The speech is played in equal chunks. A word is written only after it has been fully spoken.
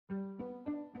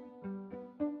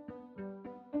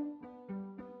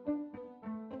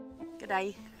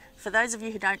G'day. For those of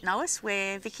you who don't know us,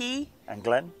 we're Vicky and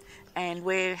Glenn, and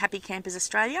we're Happy Campers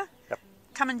Australia. Yep.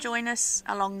 Come and join us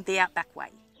along the Outback Way.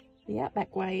 The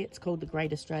Outback Way, it's called the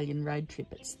Great Australian Road Trip.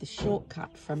 It's the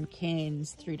shortcut from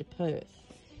Cairns through to Perth.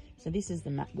 So this is the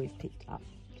map we've picked up.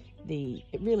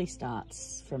 It really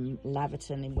starts from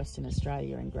Laverton in Western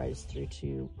Australia and goes through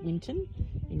to Winton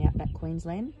in Outback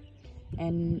Queensland.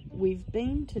 And we've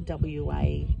been to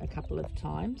WA a couple of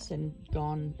times and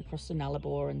gone across the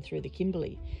Nullarbor and through the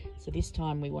Kimberley. So this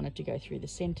time we wanted to go through the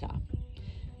centre.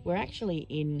 We're actually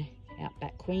in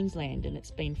Outback Queensland, and it's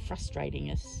been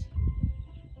frustrating us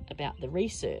about the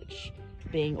research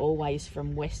being always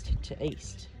from west to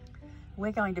east.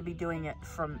 We're going to be doing it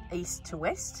from east to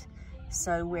west.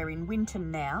 So we're in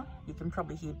Winton now. You can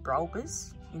probably hear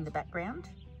gorges in the background.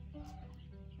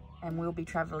 And we'll be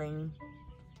travelling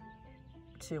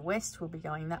to west. We'll be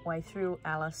going that way through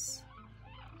Alice,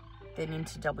 then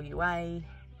into WA,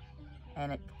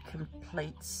 and it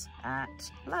completes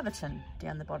at Laverton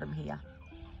down the bottom here.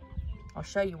 I'll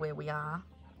show you where we are.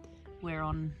 We're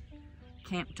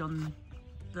camped on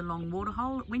the long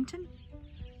waterhole at Winton,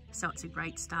 so it's a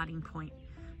great starting point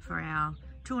for our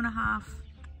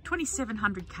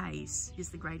 2,700 Ks is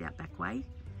the Great Outback Way,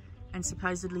 and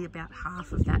supposedly about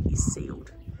half of that is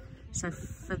sealed. So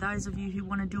for those of you who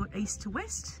want to do it east to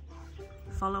west,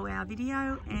 follow our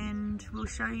video and we'll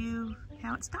show you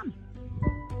how it's done.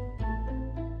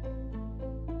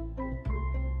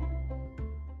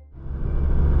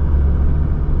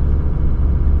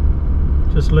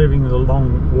 just leaving the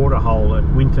long waterhole at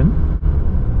Winton,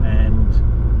 and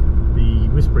the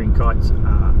whispering kites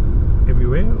are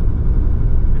everywhere,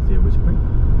 if they're whispering,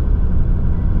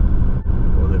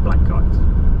 or they're black kites,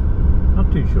 not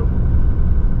too sure,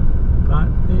 but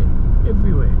they're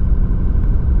everywhere.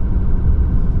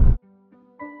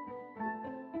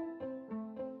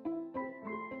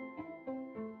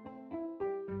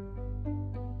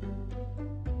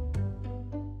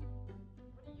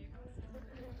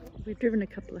 We've driven a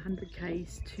couple of 100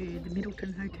 Ks to the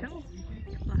Middleton Hotel,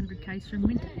 a couple of 100 Ks from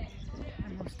Winton,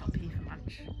 and we'll stop here for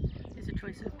lunch. There's a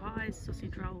choice of pies,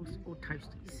 sausage rolls or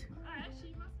toasties.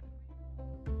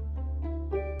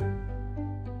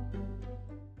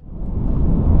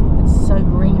 It's so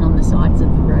green on the sides of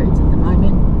the roads at the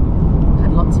moment,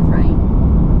 had lots of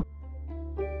rain.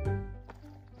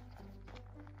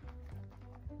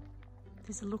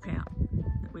 There's a lookout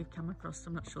that we've come across,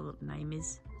 I'm not sure what the name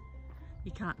is.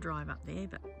 You can't drive up there,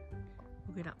 but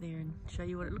we'll get up there and show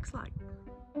you what it looks like.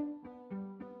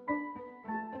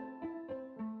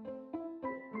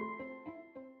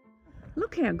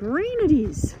 Look how green it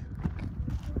is.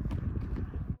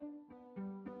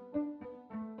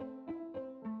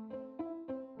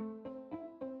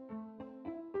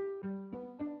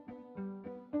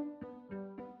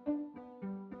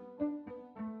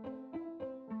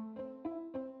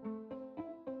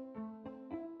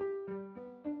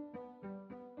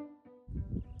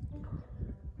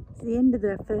 It's the end of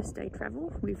the first day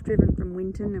travel. We've driven from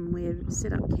Winton and we've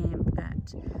set up camp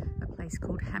at a place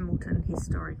called Hamilton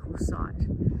Historical Site.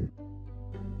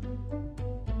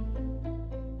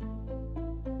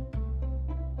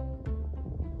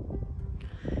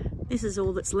 This is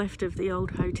all that's left of the old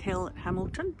hotel at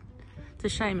Hamilton. It's a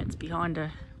shame it's behind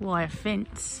a wire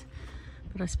fence,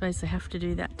 but I suppose they have to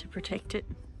do that to protect it.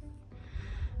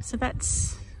 So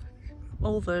that's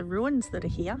all the ruins that are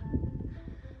here.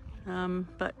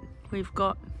 But we've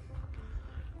got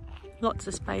lots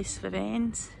of space for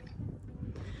vans.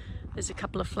 There's a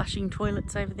couple of flushing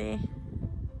toilets over there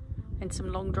and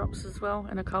some long drops as well,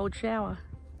 and a cold shower.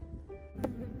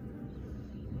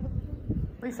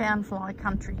 We found fly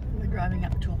country. We're driving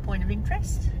up to a point of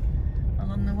interest.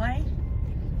 Along the way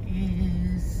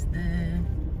is the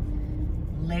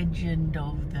legend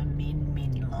of the Min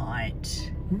Min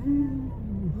light.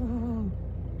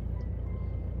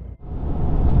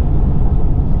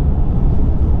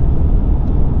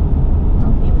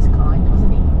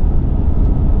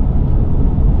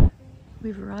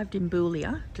 We've arrived in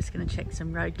Boulia, just going to check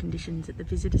some road conditions at the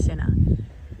visitor centre.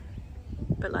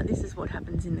 But like, this is what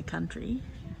happens in the country.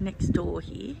 Next door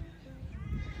here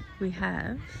we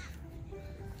have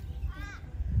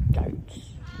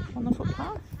goats on the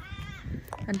footpath,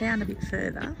 and down a bit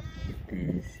further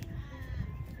there's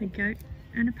a goat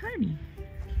and a pony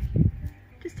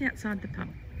just outside the pub.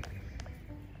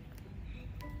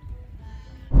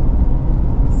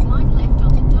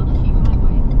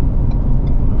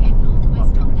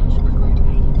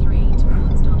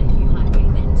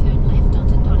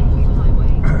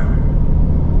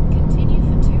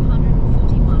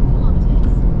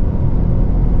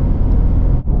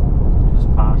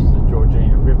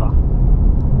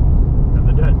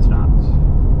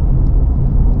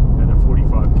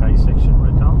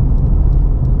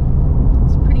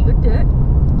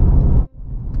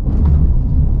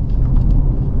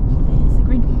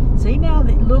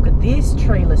 this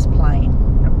treeless plain.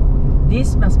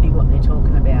 This must be what they're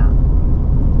talking about.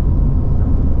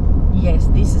 Yes,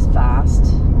 this is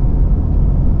vast.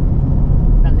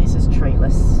 And this is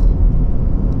treeless.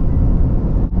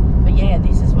 But yeah,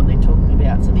 this is what they're talking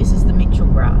about. So this is the Mitchell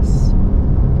grass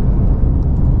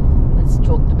that's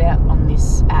talked about on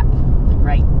this app, the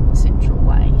Great Central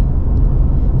Way.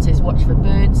 It says watch for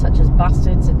birds such as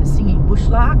bustards and the singing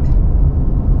bushlark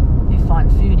who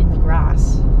find food in the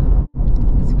grass.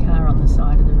 There's a car on the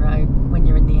side of the road. When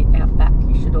you're in the outback,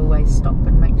 you should always stop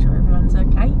and make sure everyone's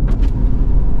okay.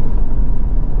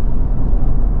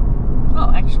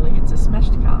 Oh, actually, it's a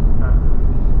smashed car.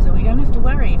 So we don't have to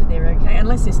worry if they're okay,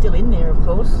 unless they're still in there, of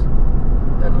course.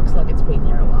 But it looks like it's been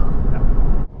there a while.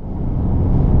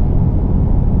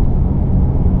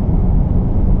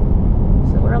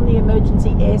 So we're on the emergency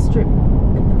airstrip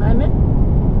at the moment,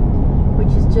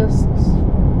 which is just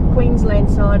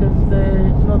Queensland side of the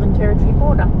Northern Territory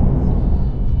border.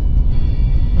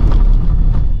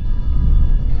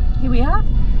 Here we are.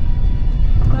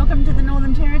 Welcome to the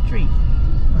Northern Territory.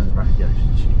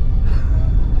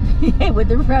 Yeah, where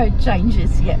the road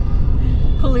changes, yeah.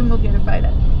 Pull in, we'll get a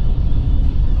photo.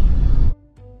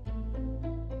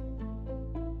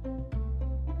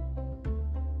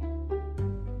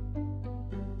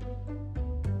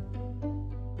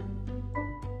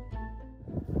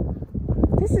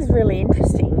 This is really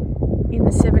interesting. In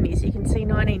the 70s, you can see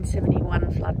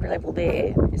 1971 flood level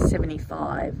there is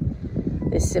 75.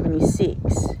 There's 76.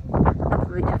 A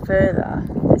bit further,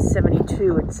 there's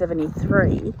 72 and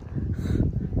 73.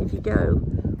 If you go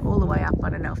all the way up, I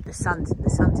don't know if the sun's in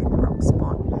the wrong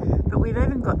spot, but we've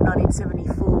even got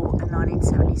 1974 and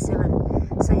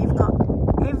 1977. So you've got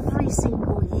every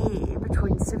single year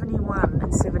between 71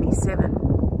 and 77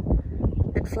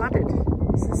 it flooded.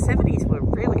 So the 70s were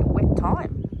really a wet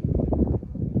time.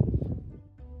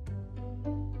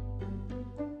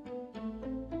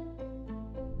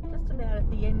 Just about at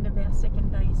the end of our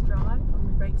second day's drive on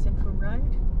the Great Central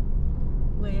Road,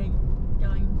 we're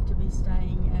going to be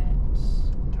staying at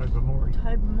Tobermory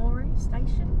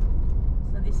station.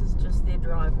 So this is just their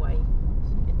driveway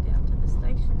to get down to the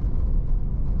station.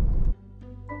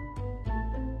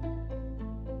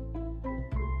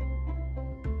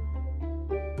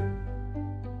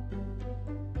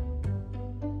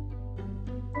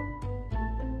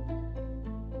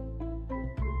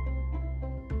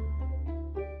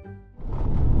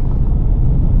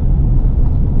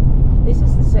 This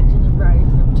is the section of road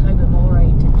from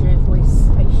Tobermory to Jervois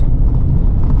station,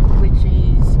 which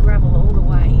is gravel all the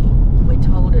way. We're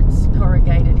told it's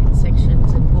corrugated in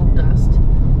sections and wool dust,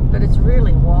 but it's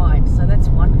really wide, so that's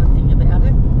one good thing about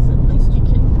it. So at least you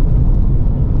can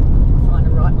find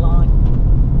a right line.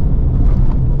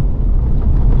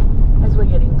 As we're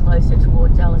getting closer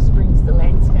towards Alice Springs, the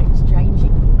landscape's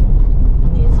changing,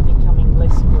 and there's becoming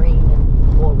less green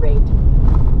and more red.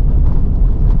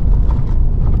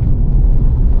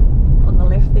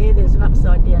 There's an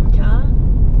upside down car.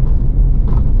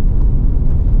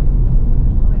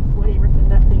 What do you reckon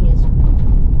that thing is?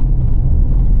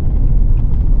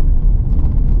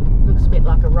 Looks a bit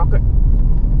like a rocket.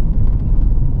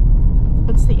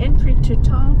 It's the entry to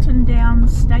Tarleton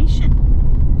Downs Station.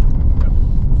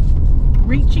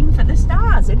 Reaching for the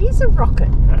stars. It is a rocket.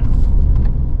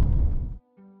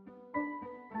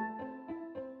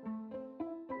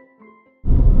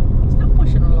 It's not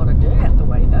pushing a lot of dirt out the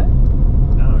way though.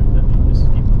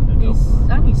 He's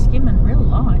only skimming real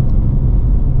light.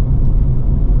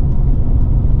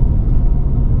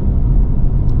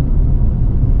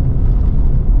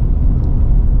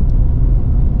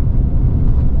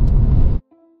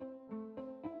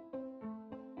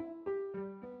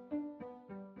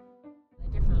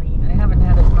 They haven't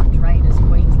had as much rain as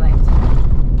Queensland's had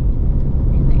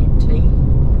in the NT.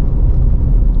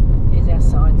 There's our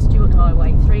sign, Stewart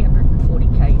Highway, 340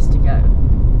 k's to go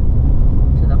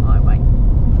to the highway.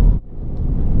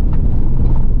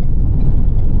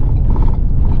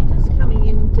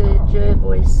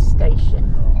 Jervois station,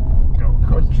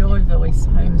 or Jervois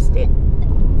homestead.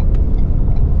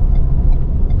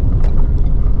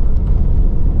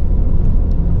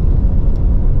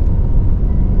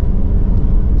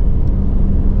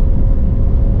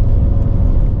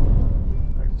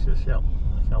 It's a shell,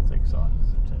 a Celtic sign,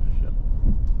 it's a tennis shell.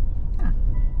 Ah.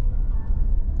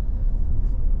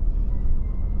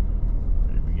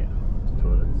 There we go, to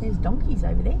toilets. There's donkeys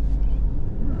over there.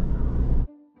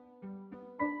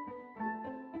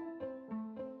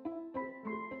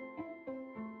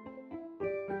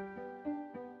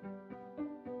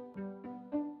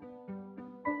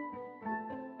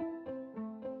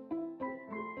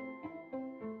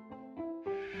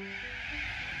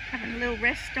 Having a little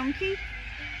rest, donkey?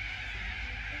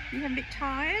 You a bit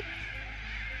tired?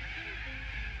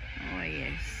 Oh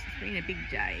yes, it's been a big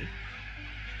day.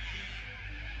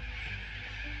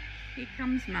 Here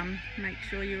comes Mum, make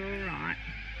sure you're alright.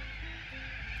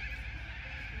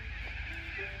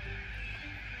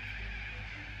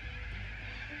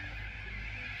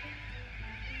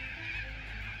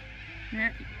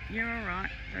 Yeah, you're alright,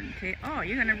 don't care. Oh,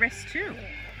 you're going to rest too.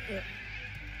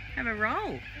 Have a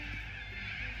roll.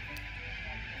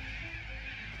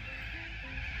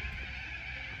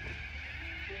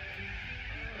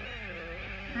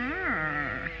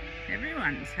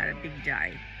 Everyone's had a big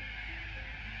day.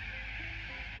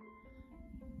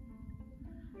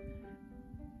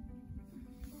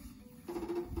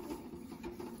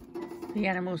 The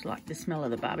animals like the smell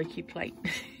of the barbecue plate.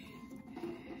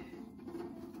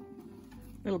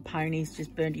 Little pony's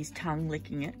just burned his tongue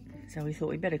licking it, so we thought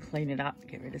we'd better clean it up,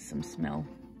 get rid of some smell.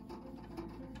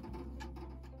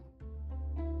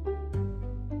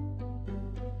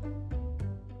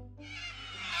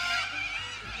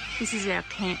 This is our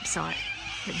campsite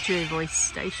at Jervois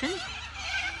Station.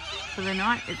 For the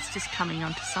night, it's just coming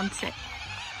on to sunset.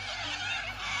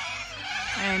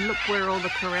 And look where all the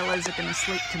Corellas are going to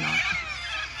sleep tonight.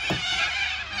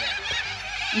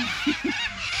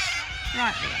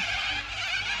 Right there.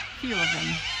 A few of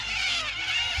them.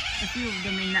 A few of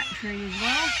them in that tree as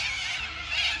well.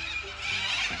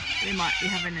 So we might be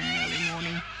having an early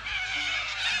morning.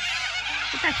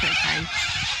 But that's okay.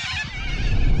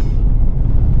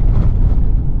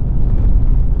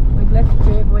 We've left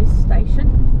Jervois Station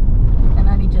and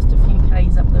only just a few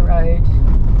k's up the road.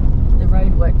 The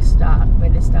roadworks start where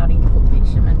they're starting to put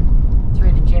bitumen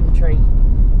through the gem tree.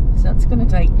 So it's going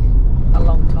to take a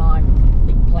long time,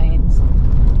 big plans,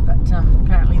 but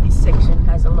apparently this section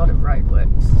has a lot of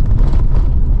roadworks.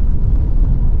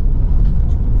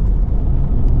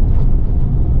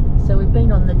 So we've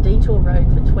been on the detour road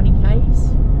for 20 k's.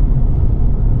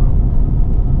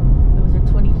 There was a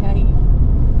 20k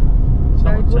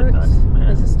roadworks. Yeah.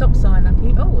 There's a stop sign up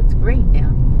here. Oh, it's green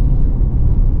now.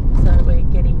 So we're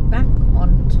getting back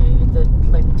onto the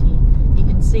plenty. You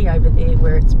can see over there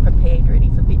where it's prepared ready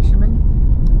for bitumen.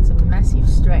 It's a massive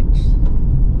stretch.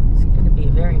 It's going to be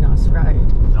a very nice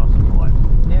road. Nice and wide.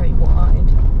 Very wide.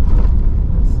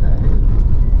 So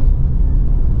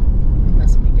we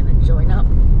must be going to join up.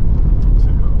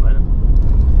 Sooner or later.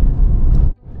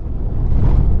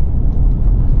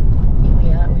 Here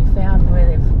we are. We found where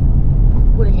they're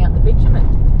putting out the bitumen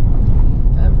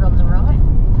over on the right.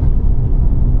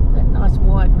 That nice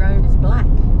wide road is black.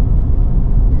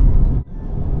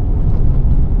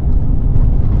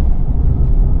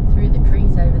 Through the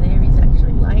trees over there, he's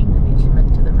actually laying the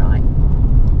bitumen to the right.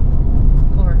 He's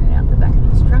pouring it out the back of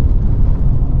his truck.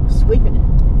 Sweeping it.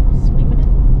 Sweeping it.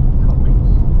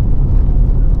 Copies.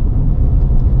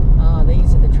 Oh,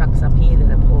 these are the trucks up here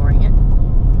that are pouring it.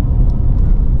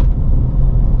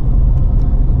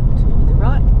 To the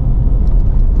right.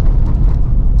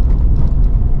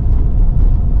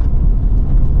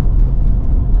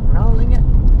 Rolling it.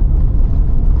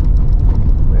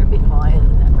 We're a bit higher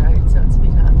than that road, so it's a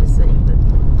bit hard to see, but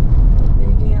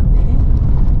they're down there.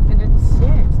 And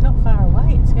it's not far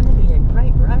away. It's going to be a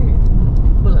great road.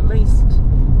 Well, at least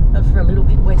for a little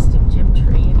bit west of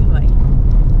Gemtree anyway.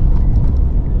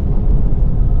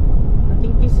 I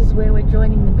think this is where we're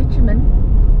joining the bitumen.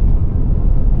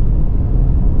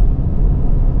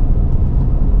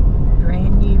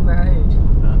 Brand new road.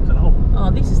 That's an old. Oh,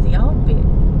 this is the old bit. You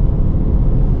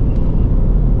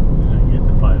don't get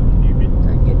to play on the new bit.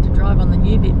 Don't get to drive on the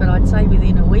new bit, but I'd say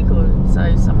within a week or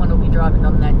so someone will be driving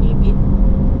on that new bit.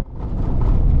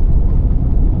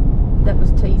 That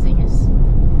was teasing us,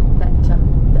 that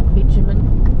bitumen,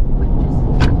 which is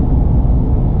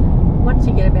once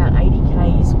you get about 80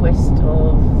 k's west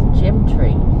of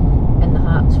Gemtree and the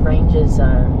Harts Ranges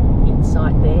are in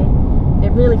sight there,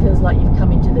 it really feels like you've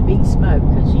come into the big smoke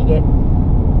because you get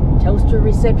Telstra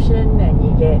reception and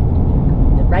you get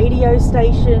the radio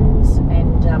stations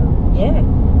and yeah,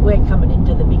 we're coming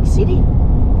into the big city.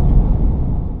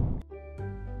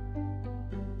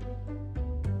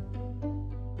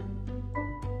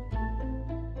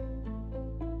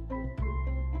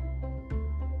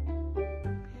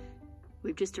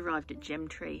 We've just arrived at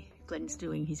Gemtree. Glenn's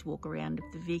doing his walk around of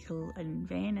the vehicle and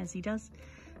van as he does,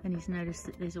 and he's noticed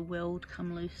that there's a weld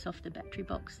come loose off the battery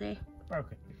box there.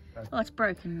 Broken. Oh, it's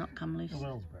broken, not come loose. The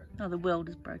weld's broken. Oh, the weld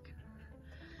is broken.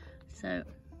 So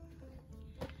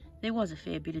there was a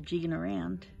fair bit of jigging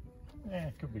around. Yeah,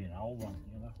 it could be an old one,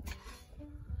 you know.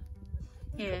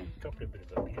 Yeah, Copped a bit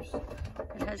of abuse.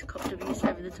 it has copped abuse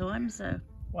over the time, so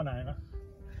One owner.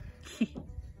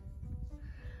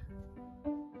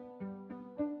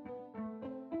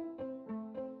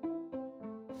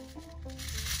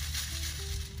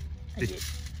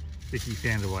 Vicky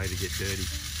found a way to get dirty.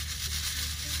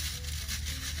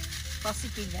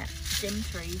 Bussicking that gem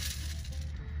tree.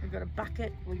 We've got a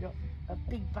bucket, we've got a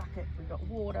big bucket, we've got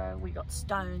water, we've got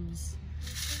stones,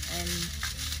 and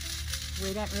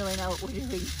we don't really know what we're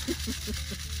doing.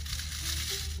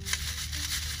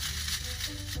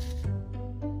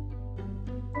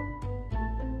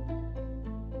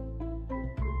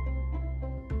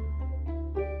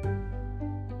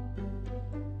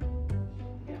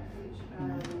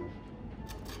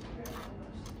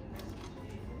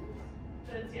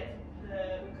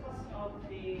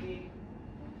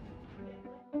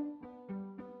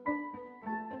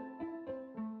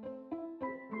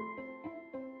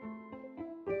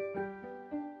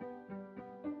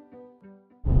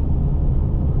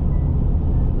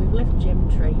 Gem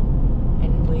tree,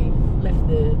 and we've left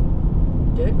the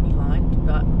dirt behind,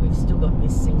 but we've still got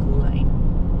this single lane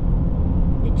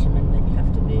bitumen that you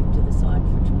have to move to the side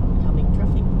for oncoming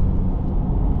traffic.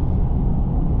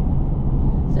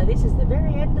 So this is the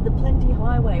very end of the Plenty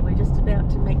Highway. We're just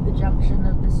about to make the junction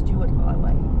of the Stewart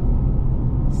Highway.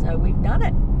 So we've done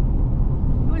it.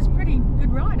 It was a pretty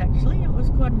good ride actually. It was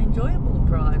quite an enjoyable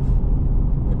drive,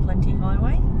 the Plenty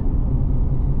Highway.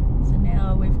 So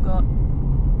now we've got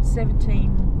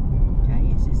 17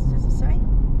 k's, does it say?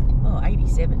 Oh,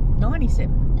 87,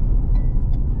 97.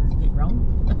 That's a bit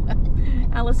wrong.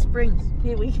 Alice Springs,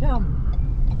 here we come.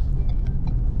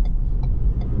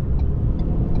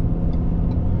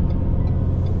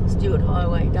 Stewart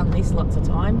Highway, done this lots of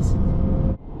times.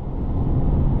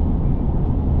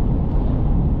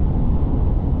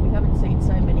 We haven't seen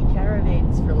so many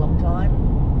caravans for a long time.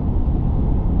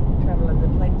 Travelling the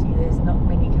Plenty, there's not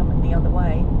many coming the other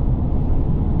way.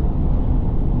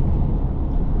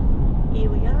 Here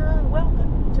we are,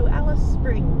 welcome to Alice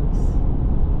Springs.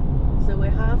 So we're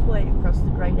halfway across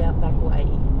the Great Outback Way.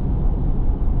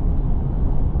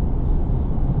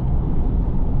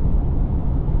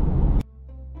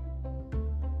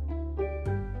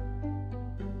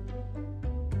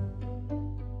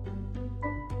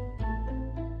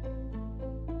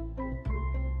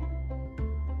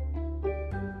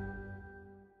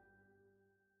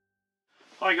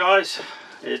 Hi guys,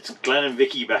 it's Glenn and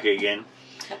Vicky back again.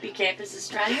 Happy Campers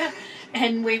Australia,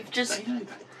 and we've just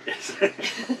Yes.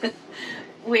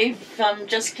 we've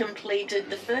just completed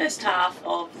the first half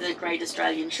of the Great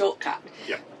Australian Shortcut.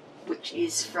 Yep. Which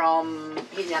is from,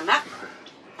 here's our map.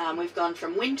 We've gone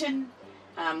from Winton.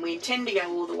 We intend to go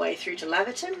all the way through to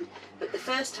Laverton, but the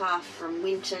first half from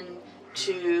Winton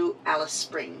to Alice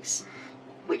Springs,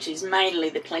 which is mainly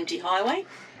the Plenty Highway.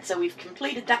 So we've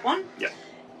completed that one. Yep.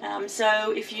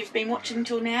 So if you've been watching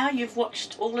till now, you've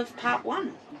watched all of part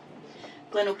one.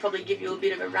 Glenn will probably give you a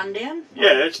bit of a rundown.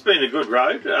 Yeah, it's been a good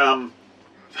road.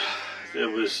 There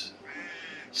was,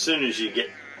 as soon as you get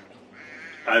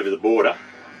over the border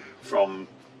from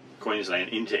Queensland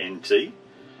into NT,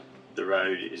 the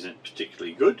road isn't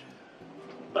particularly good,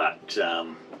 but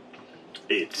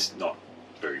it's not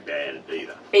very bad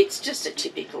either. It's just a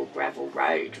typical gravel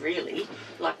road, really.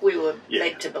 Like, we were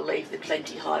led to believe the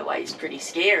Plenty Highway is pretty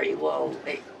scary, well,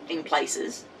 in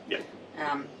places. Yeah.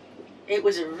 It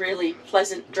was a really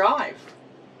pleasant drive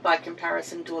by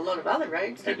comparison to a lot of other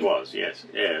roads. It was, yes.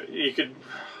 Yeah, you could...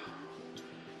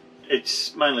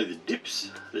 It's mainly the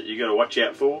dips that you got to watch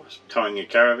out for, towing a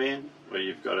caravan, where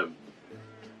you've got to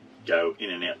go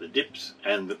in and out the dips,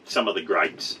 and some of the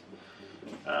grades.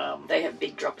 They have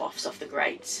big drop-offs off the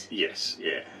grades. Yes,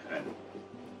 yeah, and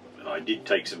I did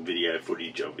take some video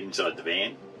footage of inside the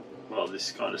van while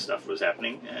this kind of stuff was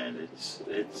happening, and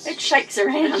it shakes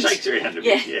around. It shakes around a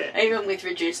bit, yeah. Even with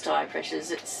reduced tyre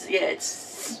pressures,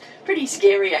 it's pretty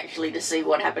scary actually to see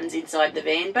what happens inside the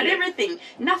van. But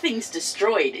nothing's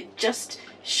destroyed. It just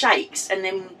shakes, and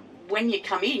then when you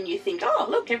come in, you think, oh,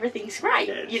 look, everything's great.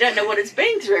 Yeah, you don't know what it's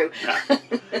been through. No.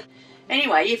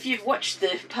 Anyway, if you've watched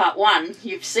the part one,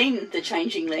 you've seen the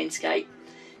changing landscape,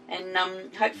 and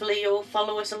hopefully you'll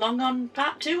follow us along on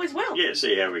part two as well. Yeah,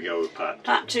 see how we go with part two.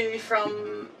 Part two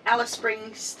from Alice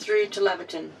Springs through to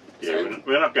Laverton. Yeah, so,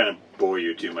 we're not going to bore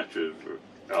you too much with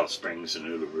Alice Springs and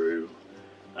Uluru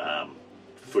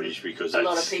footage, because a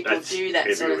lot of people do that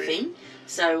everywhere. Sort of thing.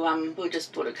 So we'll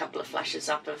just put a couple of flashes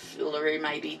up of Uluru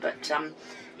maybe, but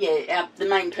the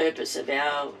main purpose of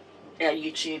our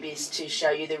YouTube is to show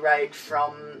you the road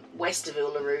from west of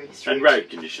Uluru through and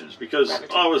road conditions, because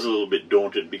Laverton. I was a little bit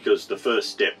daunted, because the first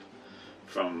step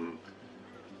from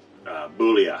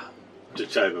Boulia to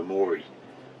Tobermory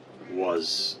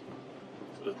was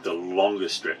the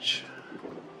longest stretch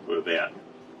without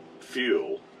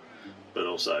fuel, but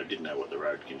also didn't know what the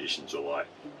road conditions were like.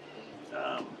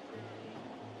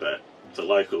 But the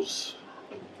locals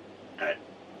at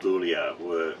Boulia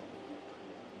were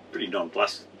pretty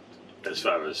nonplussed as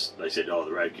far as they said, oh,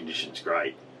 the road condition's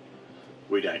great.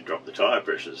 We don't drop the tyre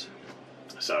pressures.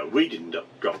 So we didn't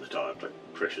drop the tyre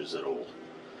pressures at all.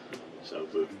 So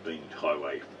we've been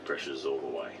highway pressures all the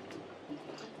way.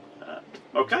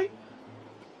 Okay.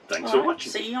 Thanks for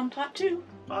watching. See you on part 2.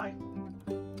 Bye.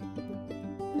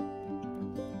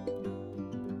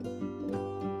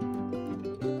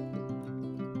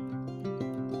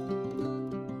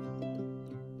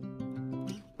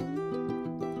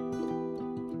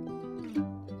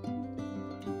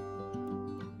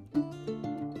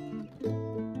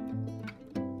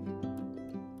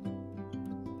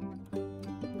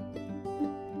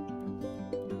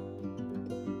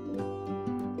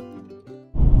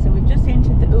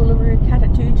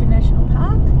 National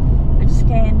Park. We've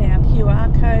scanned our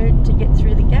QR code to get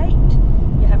through the gate.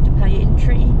 You have to pay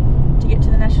entry to get to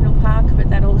the National Park, but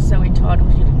that also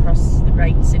entitles you to cross the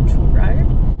Great Central Road.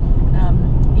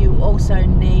 You also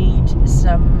need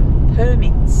some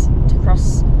permits to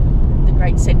cross the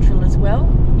Great Central as well.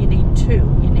 You need 2.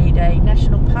 You need a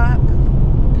National Park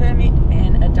permit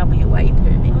and a WA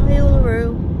permit. Hi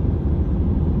Uluru.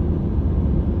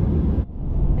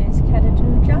 There's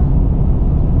Catatuja,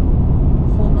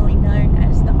 formerly known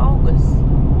as the Olgas.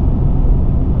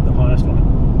 The highest one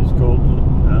is called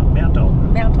Mount Olga.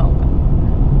 Mount Olga.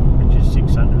 Which is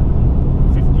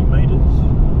 650 metres,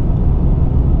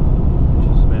 which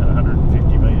is about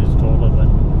 150 metres taller than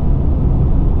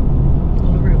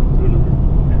Uluru. Uluru.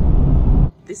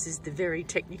 This is the very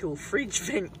technical fridge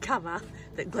vent cover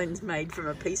that Glenn's made from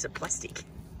a piece of plastic.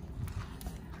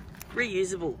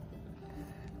 Reusable.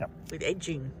 Yep. With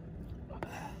edging.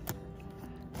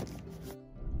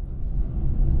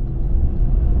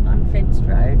 Unfenced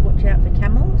road, watch out for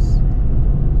camels.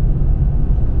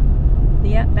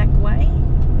 The Outback Way,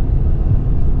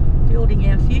 building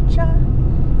our future,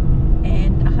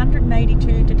 and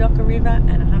 182 to Docker River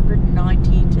and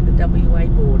 190 to the WA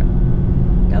border.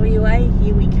 WA,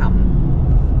 here we come.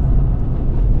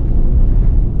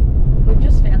 We've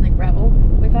just found the gravel.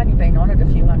 We've only been on it a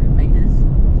few hundred metres,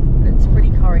 but it's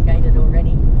pretty corrugated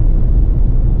already.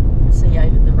 See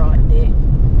over the right there.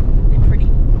 They're pretty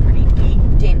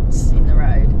big dents in the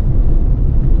road.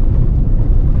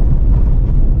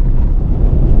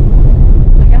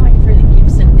 We're going through the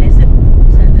Gibson Desert,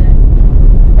 so the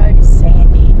road is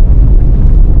sandy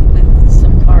with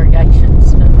some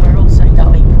corrugations, but we're also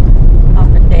going up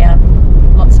and down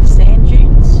lots of sand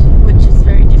dunes, which is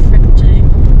very different to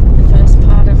the first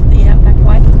part of the Outback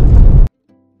Way.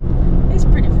 This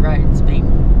bit of road's been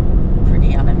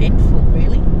pretty uneventful,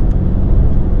 really,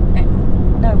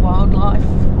 and no wildlife,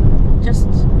 just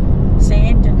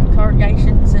sand and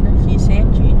corrugations and a few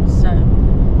sand dunes. So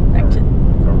back to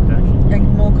corrugations.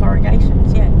 and more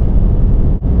corrugations, yeah.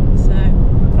 So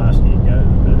The faster you go,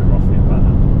 the better off you are.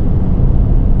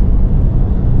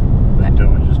 They're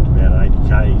doing just about 80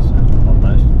 k's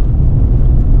almost.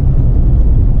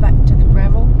 back to the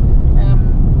gravel.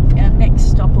 Our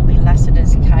next stop will be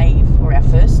Lassiter's Cave, or our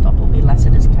first stop will be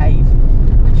Lassiter's Cave,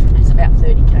 which is about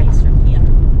 30 k's from here.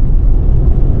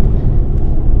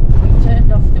 We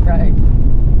turned off the road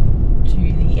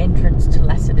to the entrance to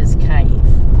Lassiter's Cave,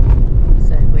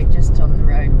 so we're just on the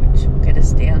road which will get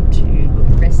us down to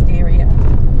the rest area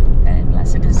and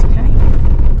Lassiter's Cave.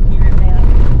 Hear about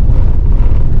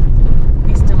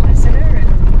Mr. Lassiter and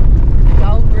the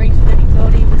gold reef that he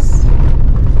thought he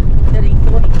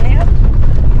found,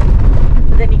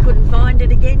 but then he couldn't find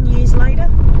it again years later.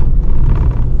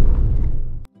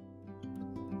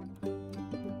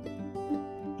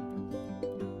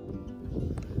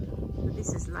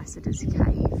 This is Lassiter's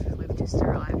Cave we've just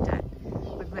arrived at.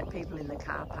 We've met people in the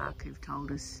car park who've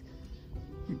told us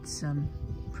it's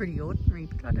pretty ordinary,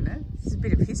 but I don't know, there's a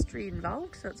bit of history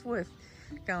involved, so it's worth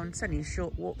going. It's only a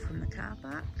short walk from the car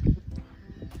park.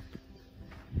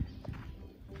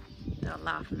 They were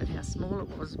laughing at how small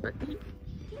it was, but he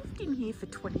lived in here for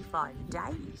 25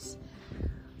 days.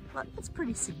 Like, that's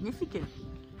pretty significant.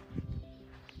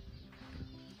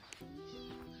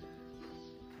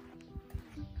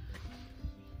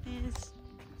 It's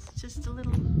just a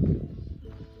little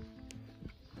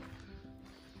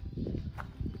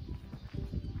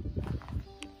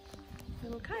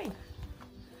cave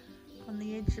on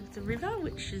the edge of the river,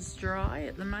 which is dry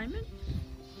at the moment.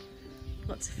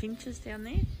 Lots of finches down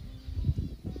there.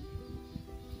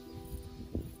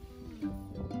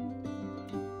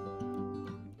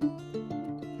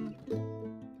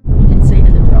 You can see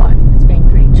to the right, it's been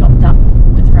pretty chopped up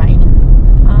with rain in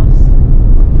the past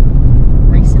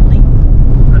recently.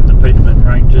 At the Peterman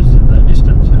Ranges in the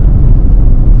distance.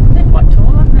 They're quite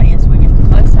tall, aren't they, as we get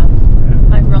closer?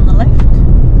 Yeah. Over on the left.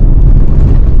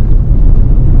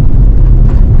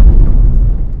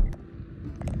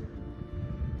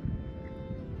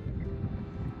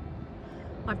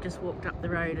 I've just walked up the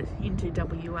road into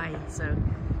WA, so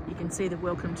you can see the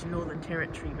welcome to Northern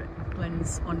Territory, but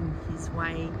Glenn's on his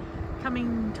way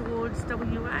coming towards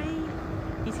WA.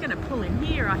 He's going to pull in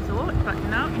here, I thought, but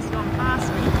no, he's gone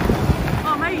past me.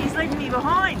 Oh, maybe he's leaving me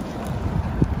behind.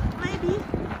 Maybe.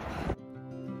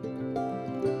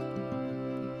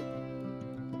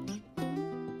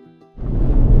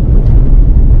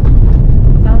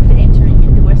 After entering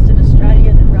into Western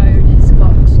Australia, the road has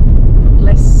got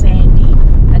less sandy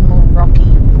and more rocky.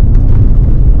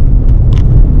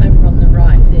 Over on the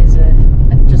right, there's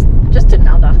just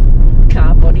another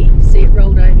car body. See it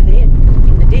rolled over there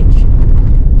in the ditch.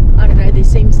 I don't know, there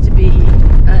seems to be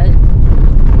an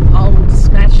old,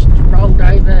 smashed, rolled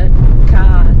over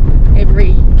car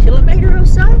every kilometre or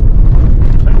so.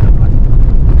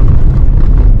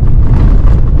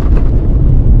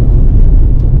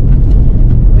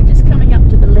 We're just coming up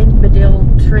to the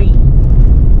Lenbadell tree.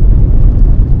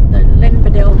 The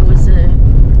Lenbadell was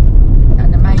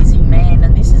an amazing man,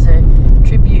 and this is a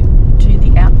tribute to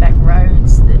the Outback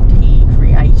roads that he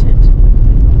created.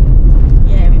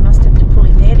 Yeah, we must have to pull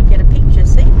in there to get a picture,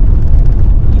 see?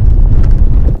 Yep.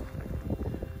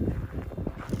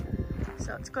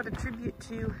 So it's got a tribute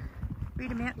to,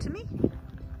 read them out to me.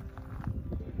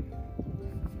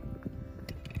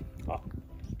 Oh,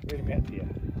 read them out to you.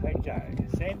 Okay,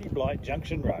 Sandy Blight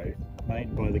Junction Road,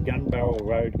 made by the Gun Barrel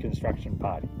Road Construction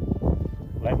Party.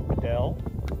 Lenbadell,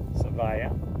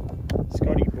 Surveyor,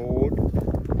 Scotty Board,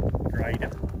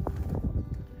 Grader,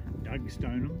 Doug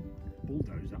Stoneham,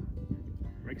 Bulldozer,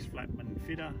 Rex Flatman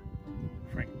Fitter,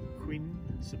 Frank Quinn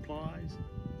Supplies,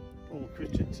 Paul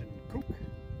Christensen Cook,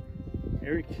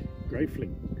 Eric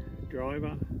Grafling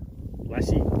Driver,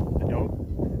 Lassie the dog,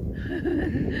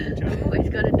 He's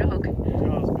got a dog.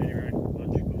 Charles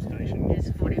Meteorological Station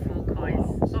It's 44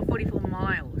 k's, or 44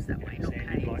 miles that way, not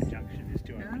Sandy Blight k's. Junction is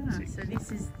 206. So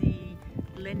this is the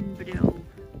Lenbadell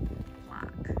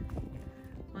plaque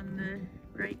on the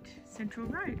Great Central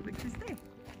Road, which is there.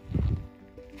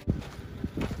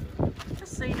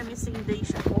 Just seen a missing D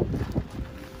shackle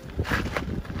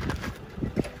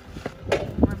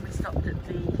when we stopped at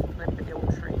the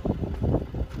Lenbadell tree.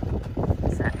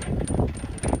 What's that?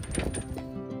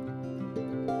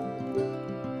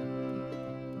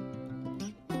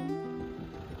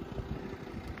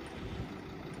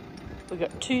 We've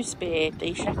got 2 spare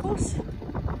D shackles.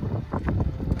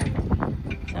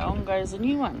 So on goes a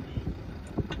new one.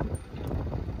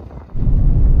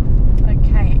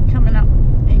 Okay, coming up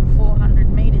in 400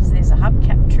 metres there's a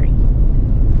hubcap tree.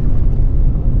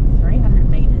 300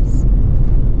 metres.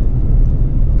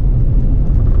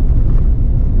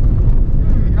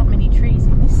 Not many trees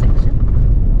in this section.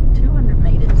 200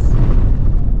 metres.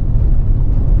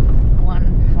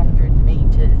 100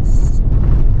 metres.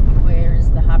 Where is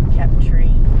the hubcap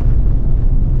tree?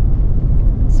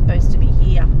 It's supposed to be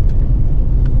here.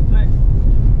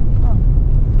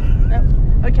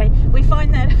 Okay, we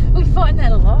find that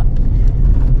a lot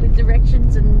with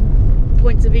directions and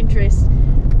points of interest.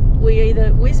 We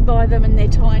either whiz by them and they're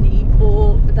tiny,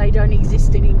 or they don't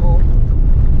exist anymore.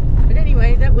 But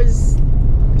anyway, that was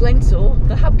Glen saw,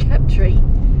 the hubcap tree.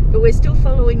 But we're still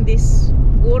following this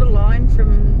water line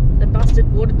from the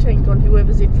busted water tank on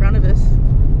whoever's in front of us.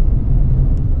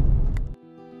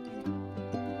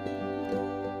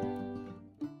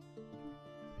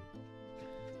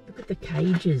 Look at the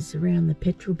cages around the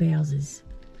petrol bowsers.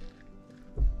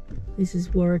 This is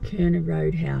Warrakerna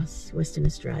Roadhouse, Western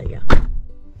Australia.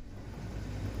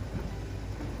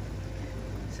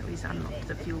 So he's unlocked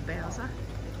the fuel bowser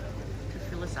to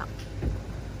fill us up.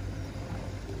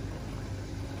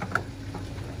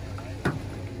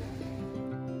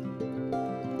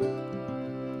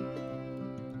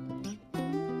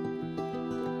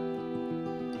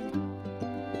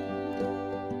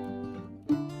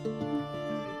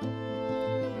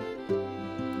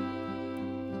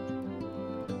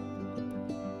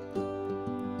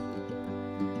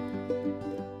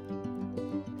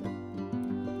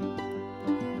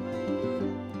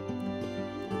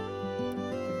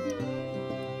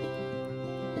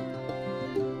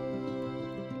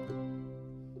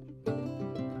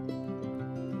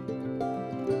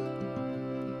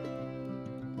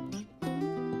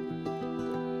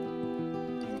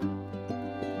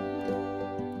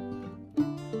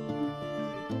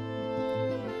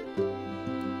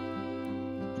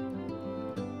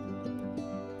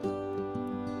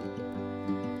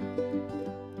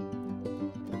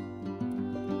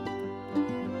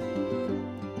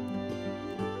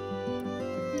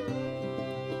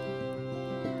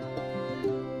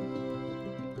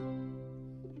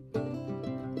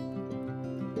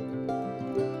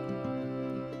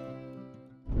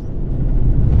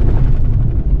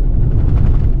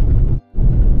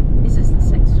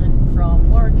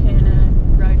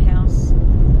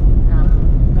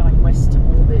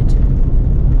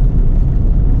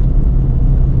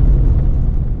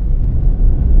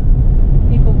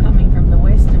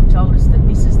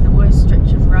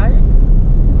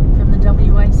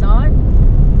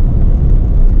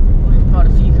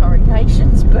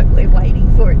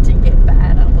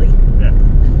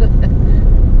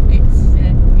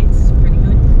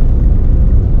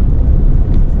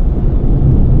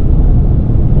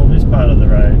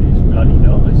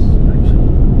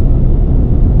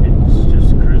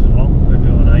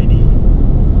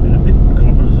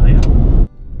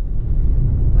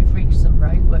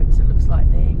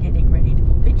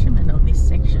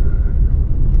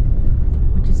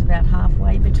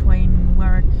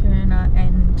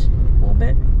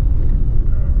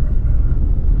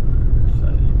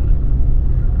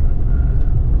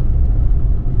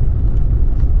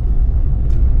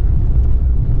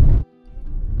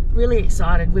 really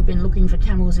excited. We've been looking for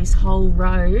camels this whole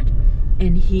road,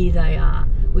 and here they are.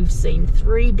 We've seen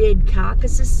 3 dead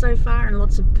carcasses so far and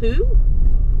lots of poo,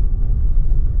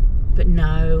 but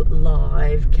no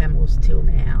live camels till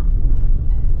now.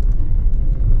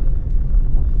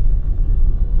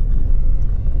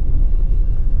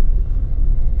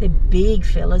 They're big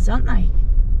fellas, aren't they?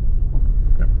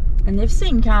 Yep. And they've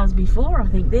seen calves before, I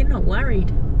think. They're not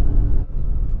worried.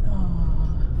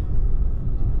 Oh.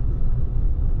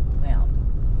 Well,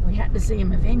 we had to see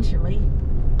them eventually.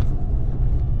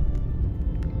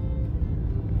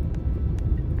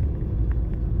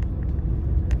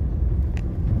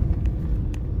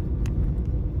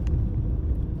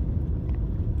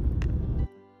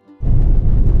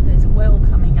 There's a well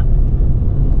coming up.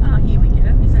 Oh, here we go.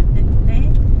 Is that there?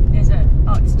 There's a,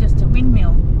 oh, it's just a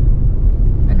windmill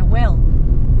and a well.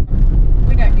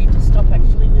 We don't need to stop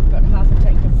actually. We've got half a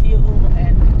tank of fuel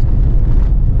and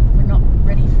we're not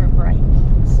ready for a break,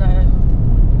 so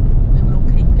we will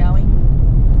keep going.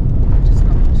 I'm just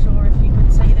not sure if you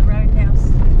could see the roadhouse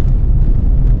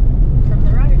from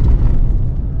the road.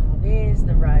 Oh, there's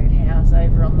the roadhouse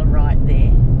over on the right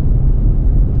there.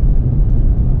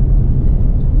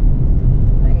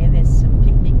 Oh yeah, there's some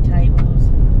picnic tables.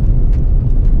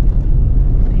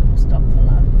 People stop for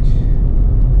lunch.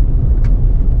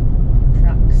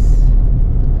 Trucks.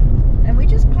 And we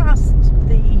just passed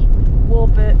the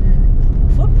Warburton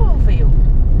football field,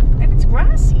 and it's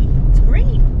grassy, it's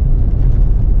green.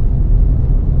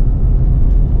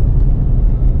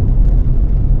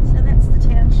 So that's the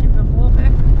township of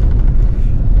Warburton.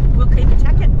 We'll keep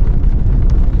attacking.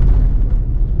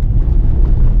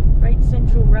 Great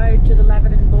Central Road to the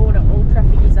Laverton border, all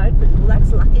traffic is open. Well,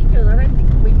 that's lucky, because I don't think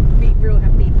we'd be real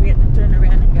happy if we had to turn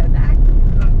around and go back.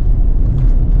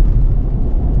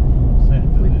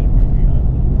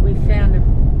 We found a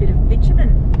bit of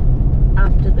bitumen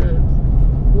after the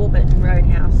Warburton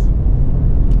Roadhouse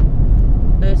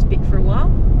burst bit for a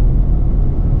while.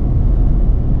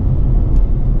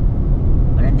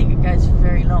 I don't think it goes for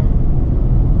very long.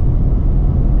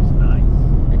 It's nice.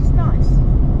 It's nice.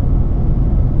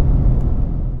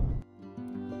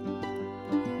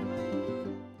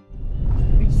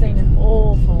 We've seen an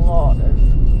awful lot of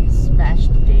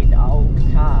smashed dead old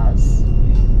cars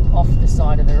off the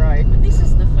side of the road, but this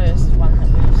is the first one that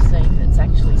we've seen that's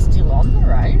actually still on the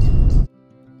road.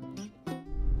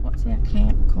 What's our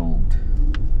camp called?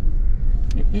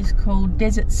 It is called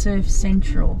Desert Surf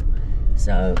Central.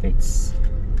 So it's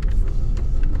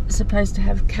supposed to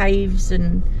have caves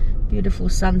and beautiful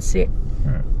sunset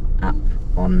up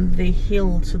on the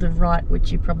hill to the right,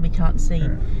 which you probably can't see.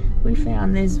 We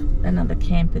found there's another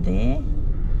camper there.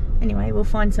 Anyway, we'll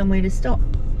find somewhere to stop.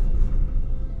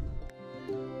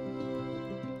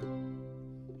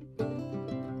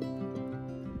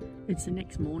 It's the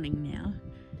next morning now.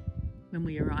 When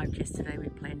we arrived yesterday, we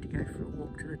planned to go for a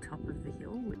walk to the top of the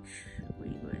hill, which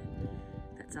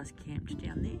that's us camped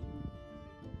down there.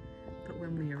 But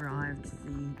when we arrived,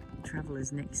 the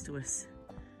travellers next to us,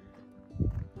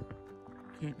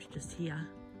 camped just here,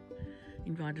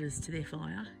 invited us to their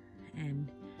fire, and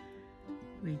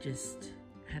we just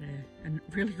had a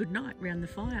really good night round the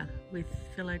fire with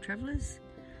fellow travellers,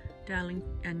 Darling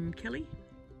and Kelly,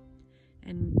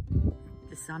 and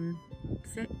the sun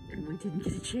set and we didn't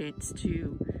get a chance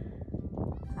to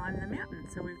climb the mountain,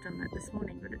 so we've done that this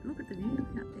morning. But look at the view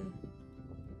out there.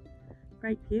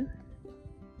 Great view.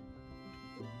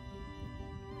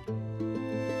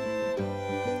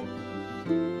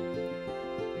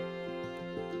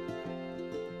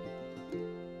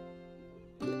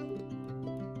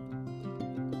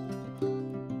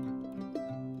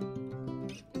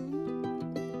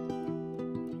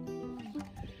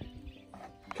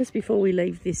 Just before we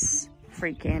leave this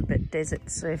free camp at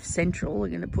Desert Surf Central, we're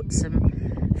going to put some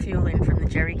fuel in from the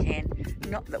jerry can.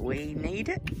 Not that we need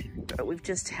it, but we've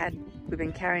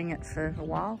been carrying it for a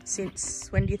while.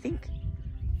 Since when do you think?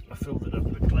 I filled it up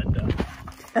with Glenda.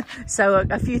 So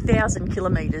a few thousand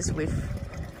kilometres we've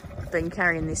been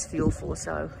carrying this fuel for,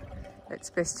 so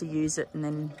it's best to use it and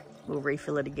then we'll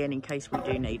refill it again in case we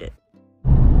do need it.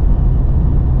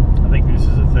 I think this is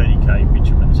a 30k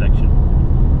bitumen section.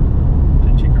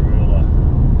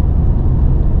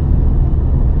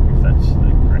 That's the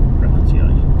correct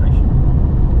pronunciation.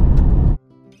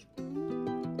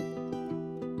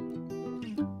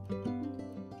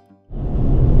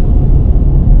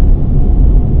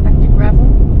 Back to gravel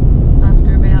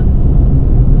after about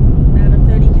a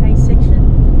 30k section.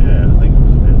 Yeah, I think it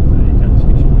was about a 30k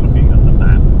section. Looking at the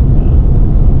map.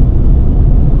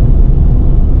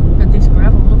 But this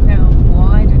gravel, look how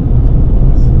wide and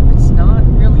it's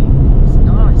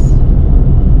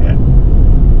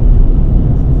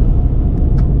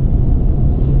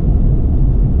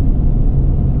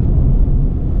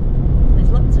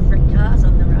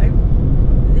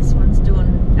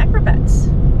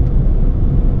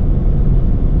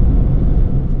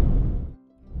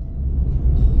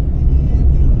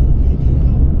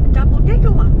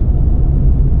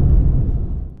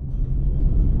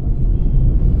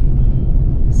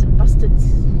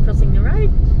bustards crossing the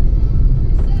road.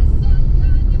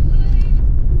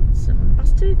 Some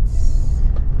bustards.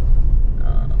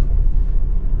 Oh,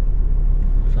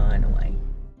 flying away.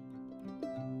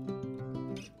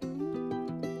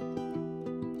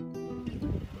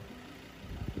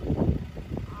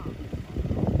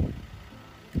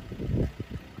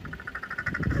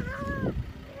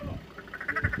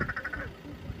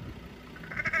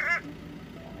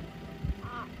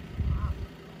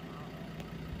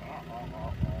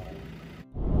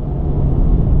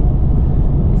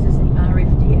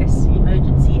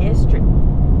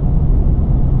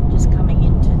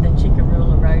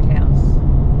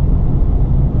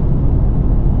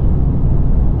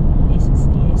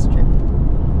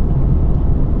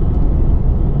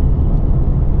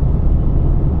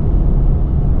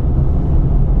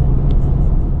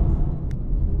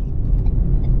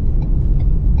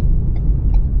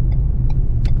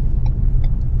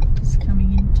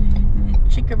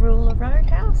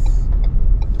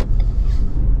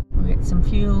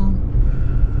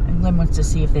 To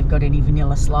see if they've got any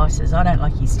vanilla slices. I don't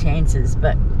like his chances,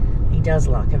 but he does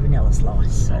like a vanilla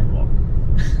slice. So.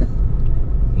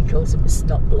 He calls them a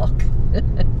snot block.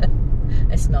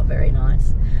 It's not very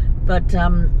nice. But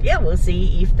yeah, we'll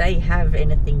see if they have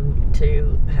anything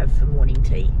to have for morning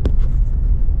tea.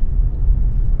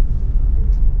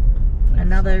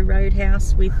 Another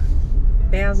roadhouse with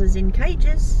Bowsers in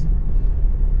cages.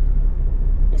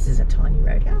 This is a tiny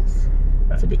roadhouse.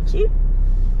 It's a bit cute.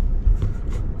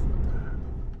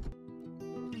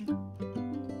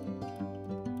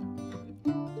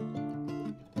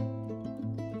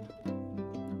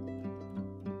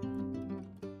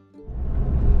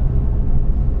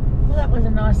 Was a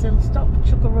nice little stop,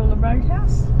 Chukarula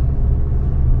Roadhouse.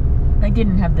 They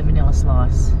didn't have the vanilla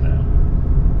slice. No.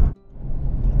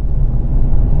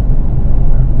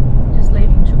 Just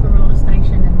leaving Chukarula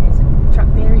station, and there's a truck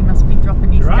there. He must be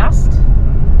dropping his dust.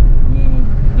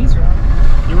 Yeah, he's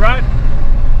right. You're right.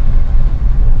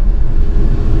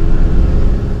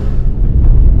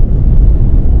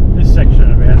 This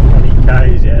section about 20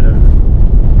 k's out of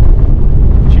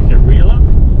Chukarula.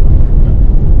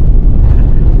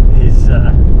 A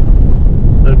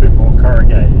little bit more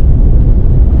corrugated.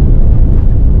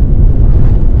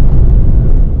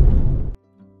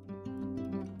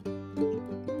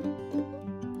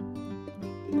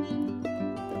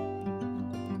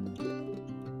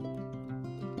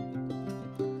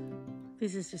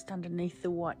 This is just underneath the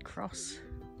White Cross.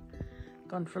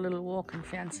 Gone for a little walk and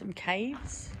found some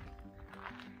caves.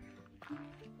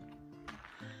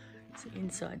 So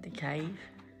inside the cave,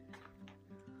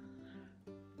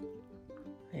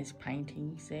 there's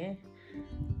paintings there.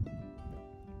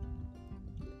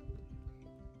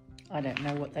 I don't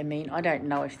know what they mean. I don't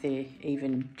know if they're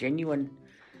even genuine.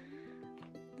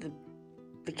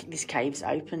 This cave's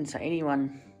open, so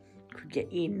anyone could get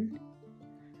in.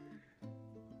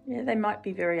 Yeah, they might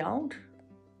be very old.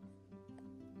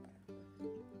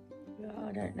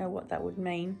 I don't know what that would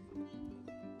mean.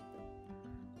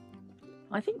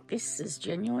 I think this is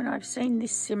genuine. I've seen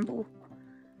this symbol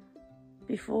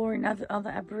before in other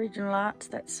Aboriginal art,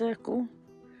 that circle.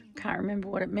 Can't remember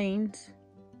what it means.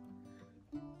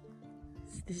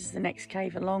 This is the next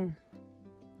cave along.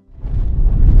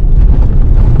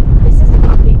 This is a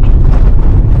puppy.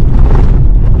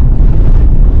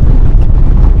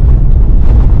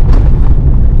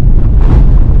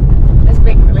 It's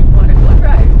been really quite a good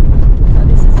road. So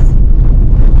this is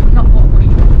not what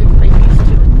we've been used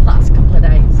to in the last couple of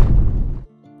days.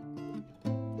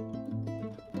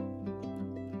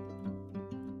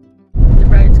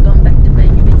 Gone back to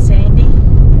being a bit sandy.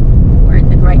 We're in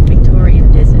the Great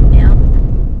Victorian Desert now.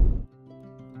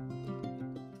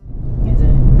 There's a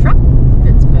truck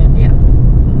that's burned out.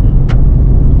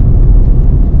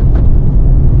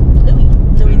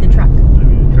 Louis the truck.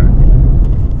 Louis the truck.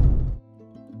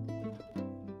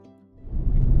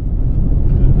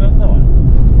 Another one.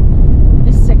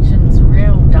 This section's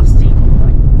real dusty,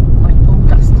 like bull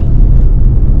dusty.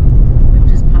 We've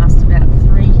just passed about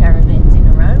 3 caravans in a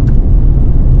row.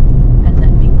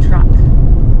 Truck,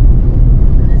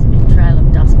 and there's a big trail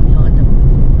of dust behind them.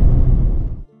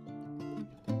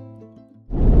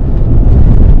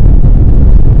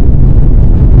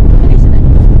 Isn't it?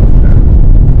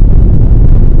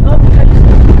 Oh, the coast.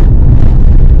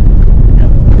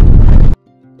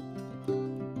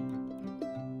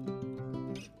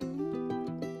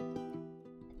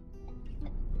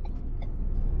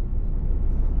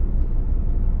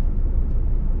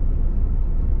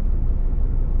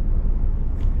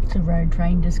 The road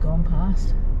train just gone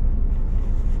past.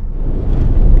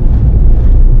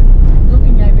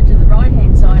 Looking over to the right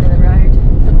hand side of the road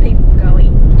for people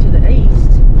going to the east.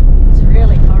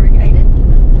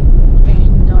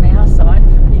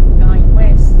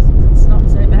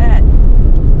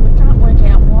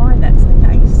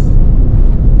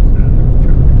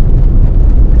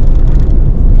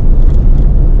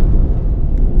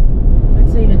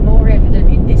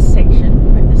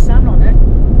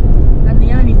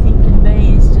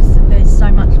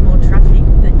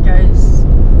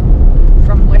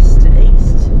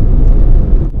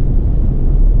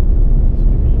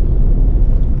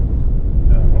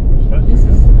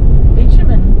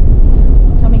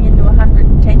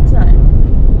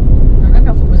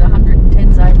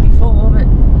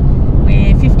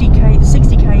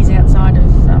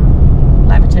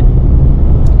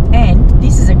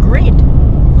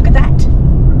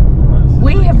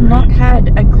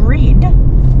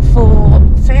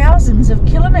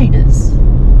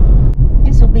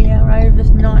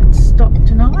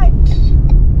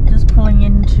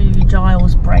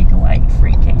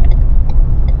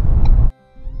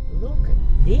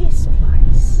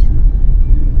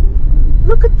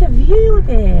 view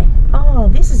there. Oh,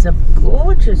 this is a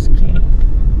gorgeous camp.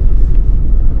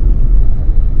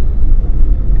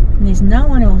 And there's no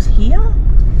one else here.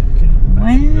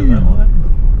 Wow.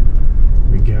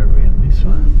 We go around this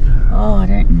one. Oh, I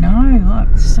don't know.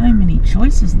 Oh, so many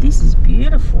choices. This is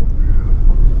beautiful.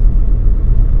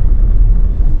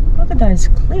 Look at those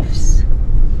cliffs.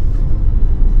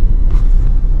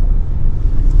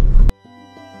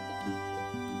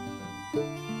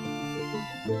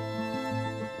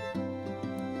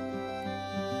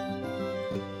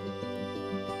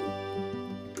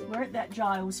 We're at that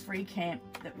Giles free camp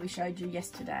that we showed you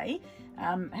yesterday.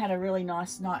 Had a really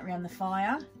nice night around the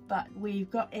fire, but we've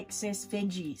got excess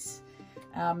veggies.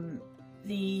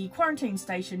 The quarantine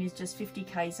station is just 50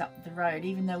 k's up the road,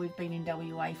 even though we've been in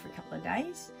WA for a couple of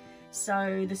days.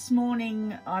 So this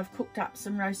morning I've cooked up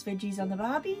some roast veggies on the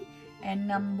barbie,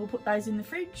 and we'll put those in the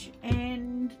fridge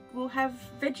and we'll have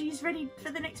veggies ready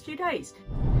for the next few days.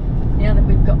 Now that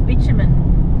we've got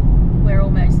bitumen, we're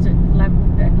almost at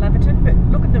Laverton, but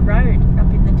look at the road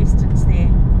up in the distance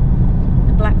there.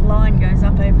 The black line goes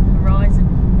up over the horizon.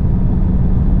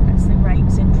 That's the Great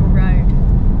Central Road.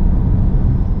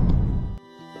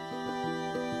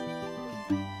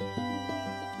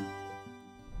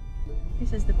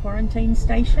 This is the quarantine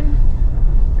station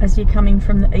as you're coming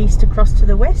from the east across to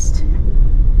the west.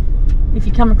 If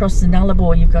you come across the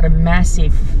Nullarbor, you've got a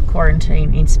massive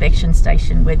quarantine inspection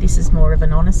station where this is more of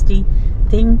an honesty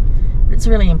thing. It's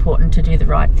really important to do the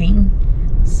right thing.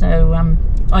 So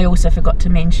I also forgot to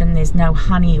mention there's no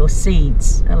honey or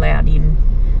seeds allowed in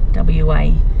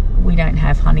WA. We don't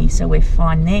have honey, so we're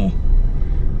fine there.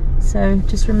 So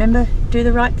just remember, do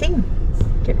the right thing.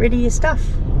 Get rid of your stuff.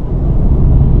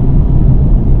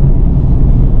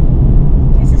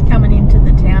 This is coming into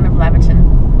the town of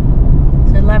Laverton.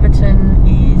 So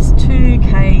Laverton is 2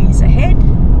 k's ahead.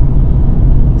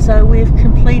 So we've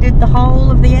completed the whole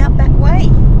of the Outback Way.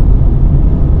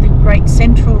 The Great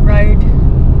Central Road,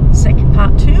 second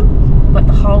part 2, but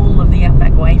the whole of the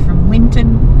Outback Way from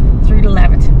Winton through to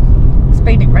Laverton. It's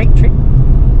been a great trip,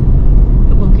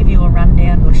 but we'll give you a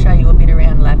rundown. We'll show you a bit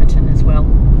around Laverton as well.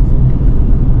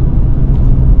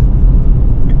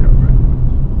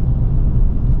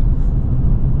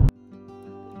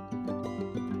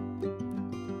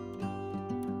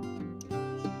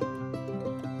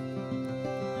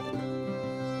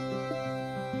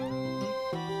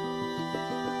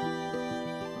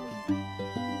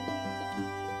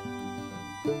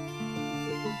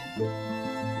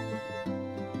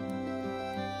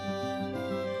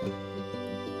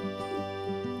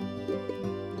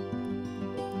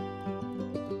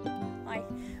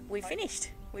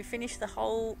 We finished the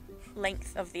whole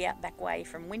length of the Outback Way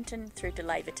from Winton through to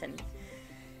Laverton.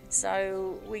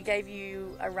 So we gave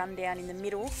you a rundown in the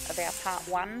middle of our part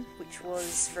 1, which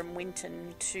was from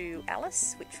Winton to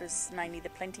Alice, which was mainly the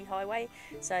Plenty Highway.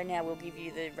 So now we'll give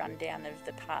you the rundown of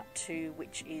the part 2,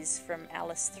 which is from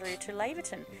Alice through to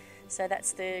Laverton. So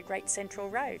that's the Great Central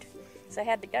Road. So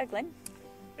how'd it go, Glenn?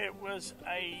 It was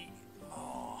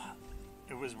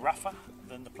it was rougher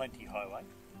than the Plenty Highway.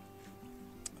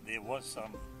 There was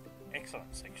some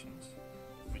excellent sections,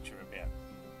 which are about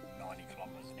 90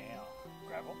 kilometres an hour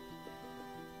gravel,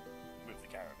 with the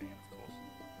caravan of course,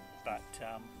 but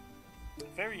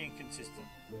very inconsistent.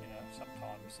 You know,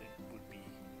 sometimes it would be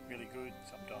really good,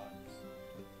 sometimes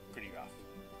pretty rough.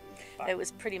 But it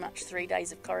was pretty much 3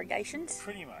 days of corrugations.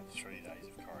 Pretty much 3 days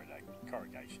of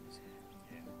corrugations,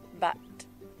 yeah. But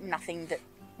nothing that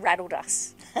rattled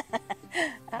us,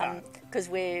 because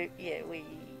we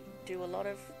do a lot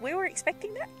of. We were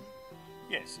expecting that.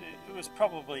 Yes, it was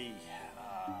probably,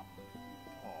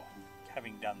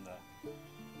 having done the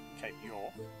Cape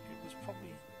York, it was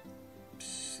probably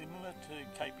similar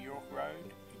to Cape York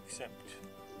Road, except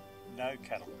no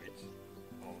cattle grids.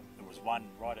 Or there was one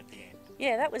right at the end.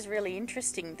 Yeah, that was really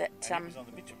interesting. That and it was on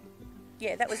the bitumen.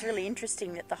 Yeah, that was really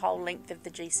interesting that the whole length of the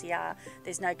GCR,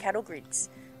 there's no cattle grids,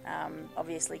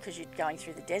 obviously because you're going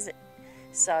through the desert.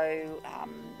 So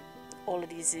all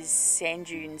it is sand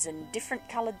dunes and different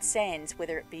coloured sands,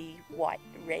 whether it be white,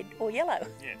 red or yellow.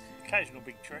 Yes, occasional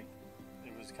big tree.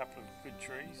 There was a couple of good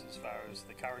trees as far as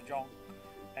the Currajong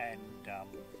and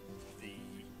the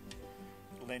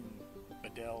Len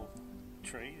Bedell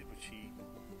tree, which he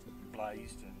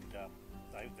blazed, and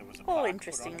there was a all plaque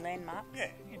interesting put on it. Landmarks.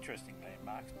 Yeah, interesting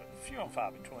landmarks, but few and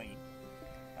far between.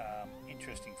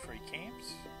 Interesting free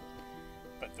camps,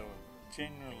 but they were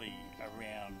generally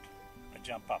around a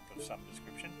jump up of some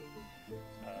description.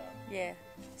 Yeah.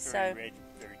 Very red,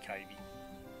 very cavey.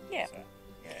 Yeah. So,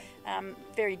 yeah.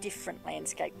 Very different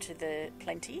landscape to the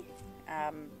Plenty,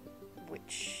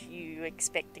 which you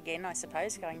expect again, I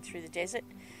suppose, going through the desert.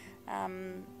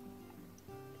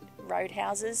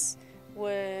 roadhouses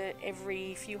were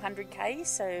every few hundred k's,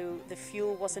 so the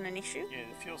fuel wasn't an issue. Yeah,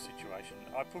 the fuel situation.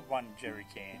 I put one jerry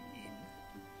can in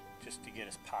just to get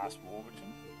us past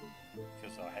Warburton,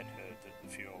 because I had heard that the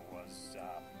fuel was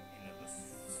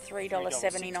the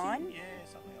 $3.79. Yeah,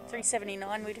 something like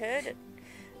 $3.79 we'd heard it.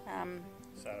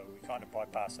 So we kind of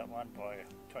bypassed that one by a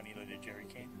 20 litre jerry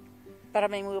can. But I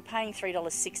mean, we were paying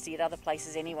 $3.60 at other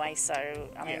places anyway, so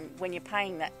I mean, when you're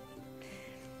paying that,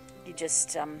 you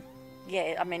just,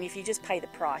 yeah, I mean, if you just pay the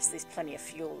price, there's plenty of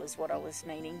fuel, is what I was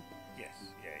meaning. Yes,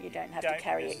 yeah. You don't have to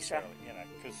carry extra. You know,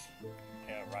 because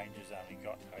our Ranger's only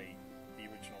got the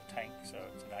original tank, so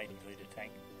it's an 80 litre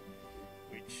tank,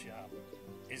 which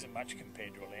isn't much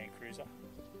compared to a Land Cruiser,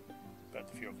 but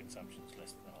the fuel consumption's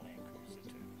less than a Land Cruiser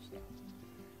too. So,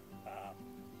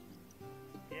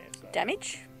 yeah. So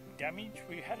Damage? Damage.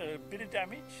 We had a bit of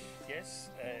damage. Yes,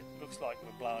 it looks like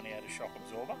we're blowing out a shock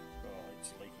absorber, or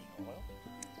it's leaking oil.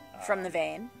 From the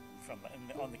van?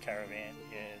 On the caravan,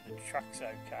 yeah. The truck's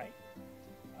okay.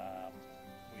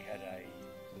 We had a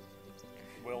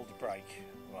weld break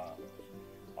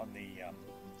on the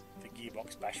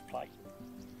gearbox bash plate,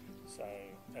 so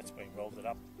that's been welded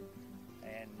up.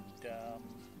 And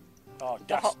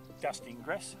dust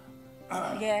ingress.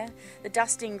 Yeah, the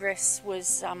dust ingress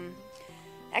was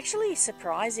actually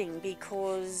surprising,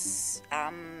 because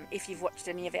if you've watched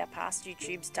any of our past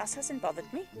YouTubes, dust hasn't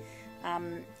bothered me.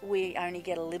 We only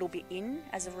get a little bit in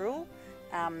as a rule,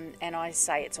 and I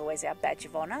say it's always our badge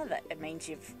of honour, that it means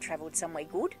you've travelled somewhere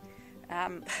good.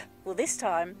 Well, this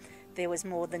time there was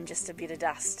more than just a bit of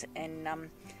dust, and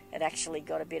it actually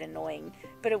got a bit annoying,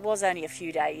 but it was only a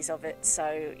few days of it,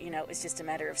 so you know, it was just a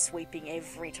matter of sweeping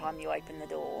every time you open the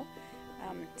door.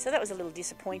 So that was a little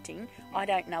disappointing. I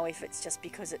don't know if it's just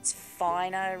because it's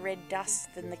finer red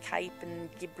dust than the Cape and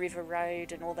Gibb River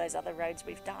Road and all those other roads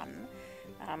we've done,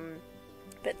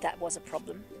 but that was a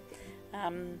problem.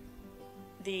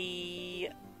 The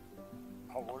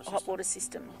hot water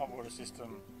system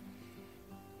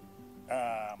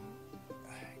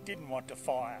didn't want to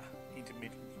fire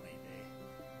intermittently there,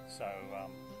 so I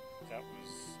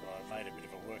made a bit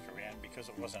of a workaround, because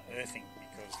it wasn't earthing,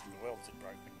 because the welds had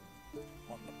broken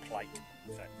on the plate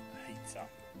that heats up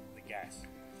the gas.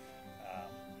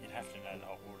 You'd have to know the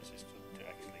hot water system to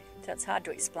actually... So it's hard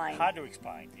to explain. Hard to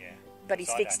explain, yeah. But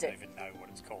he's fixed it. I don't even know what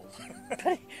it's called.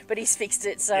 but he's fixed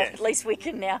it, so yeah. At least we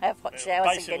can now have hot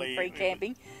showers and get free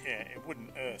camping. It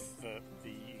wouldn't earth, the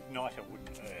igniter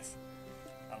wouldn't earth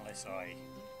unless I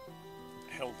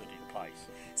held it in place.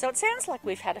 So it sounds like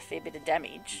we've had a fair bit of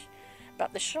damage,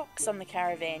 but the shocks on the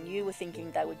caravan, you were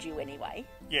thinking they were due anyway.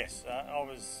 Yes, I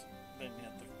was... The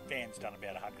van's done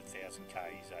about 100,000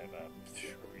 k's over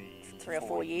three or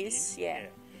four years. Yeah.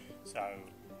 So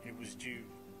it was due.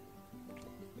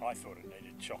 I thought it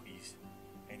needed chockies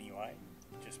anyway,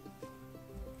 just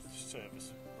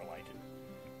service related,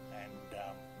 and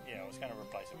I was going to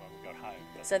replace it when we got home.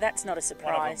 So that's not a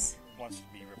surprise. One of them wants to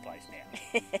be replaced now.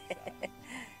 So.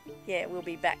 Yeah, we'll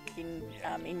be back in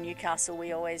Newcastle.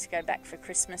 We always go back for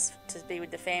Christmas to be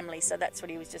with the family, so that's what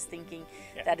he was just thinking.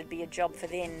 Yeah. That'd be a job for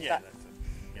then. Yeah, that's it.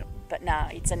 Yep. But no,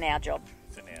 it's a now job.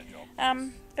 It's a now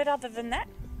job. But other than that,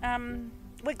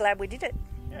 we're glad we did it.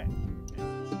 Yeah.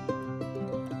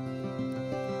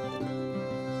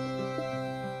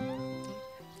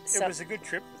 It was a good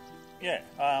trip. Yeah.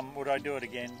 Would I do it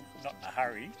again? Not in a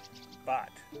hurry.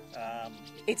 But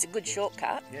it's a good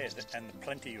shortcut. Yeah, and the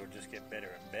plenty will just get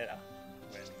better and better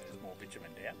when there's more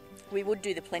bitumen down. We would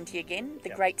do the plenty again. The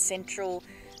Great Central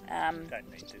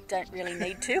don't really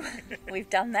need to. We've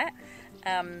done that.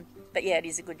 But yeah, it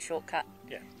is a good shortcut.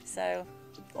 Yeah. So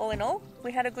all in all,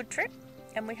 we had a good trip,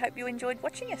 and we hope you enjoyed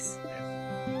watching us. Yeah.